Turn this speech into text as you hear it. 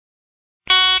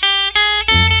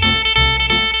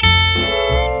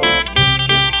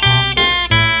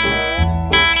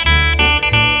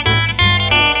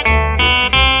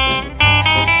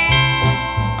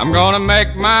gonna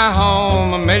make my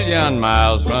home 1,000,000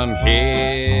 miles from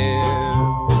here.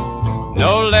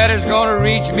 No letter's gonna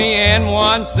reach me in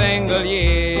one single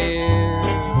year.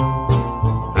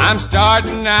 I'm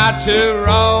starting out to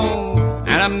roam,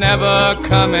 and I'm never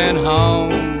coming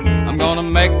home. I'm gonna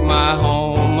make my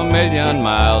home 1,000,000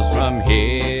 miles from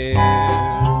here.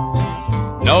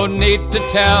 No need to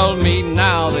tell me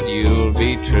now that you'll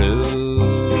be true.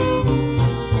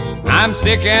 I'm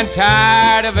sick and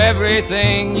tired of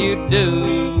everything you do.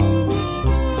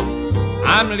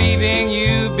 I'm leaving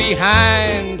you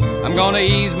behind. I'm gonna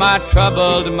ease my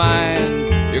troubled mind.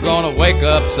 You're gonna wake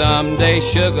up someday,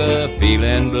 sugar,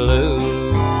 feeling blue.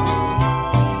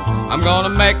 I'm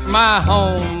gonna make my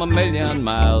home 1,000,000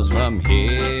 miles from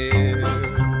here.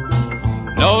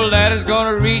 No letter's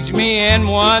gonna reach me in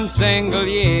one single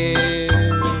year.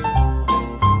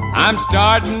 I'm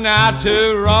starting out to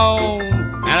roam,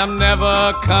 and I'm never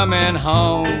coming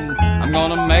home. I'm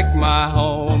gonna make my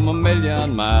home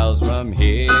 1,000,000 miles from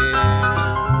here.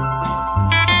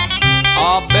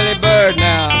 Oh, Billy Byrd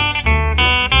now.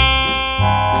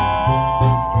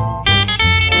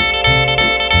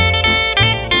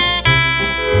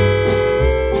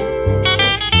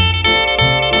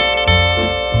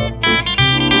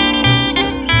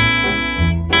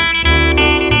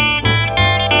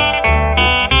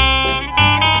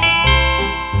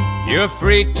 You're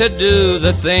free to do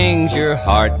the things your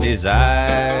heart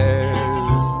desires.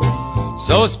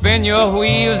 So spin your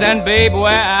wheels and babe,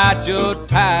 wear out your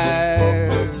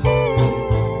tires.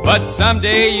 But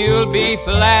someday you'll be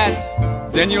flat,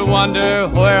 then you'll wonder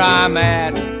where I'm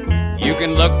at. You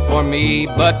can look for me,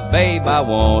 but babe, I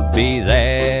won't be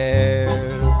there.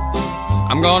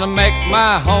 I'm gonna make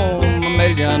my home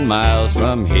 1,000,000 miles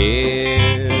from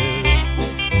here.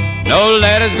 No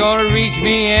letter's gonna reach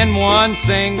me in one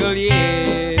single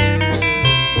year.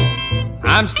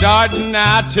 I'm starting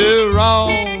out to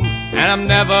roam, and I'm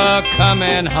never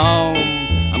coming home.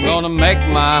 I'm gonna make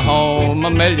my home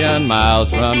 1,000,000 miles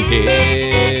from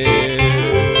here.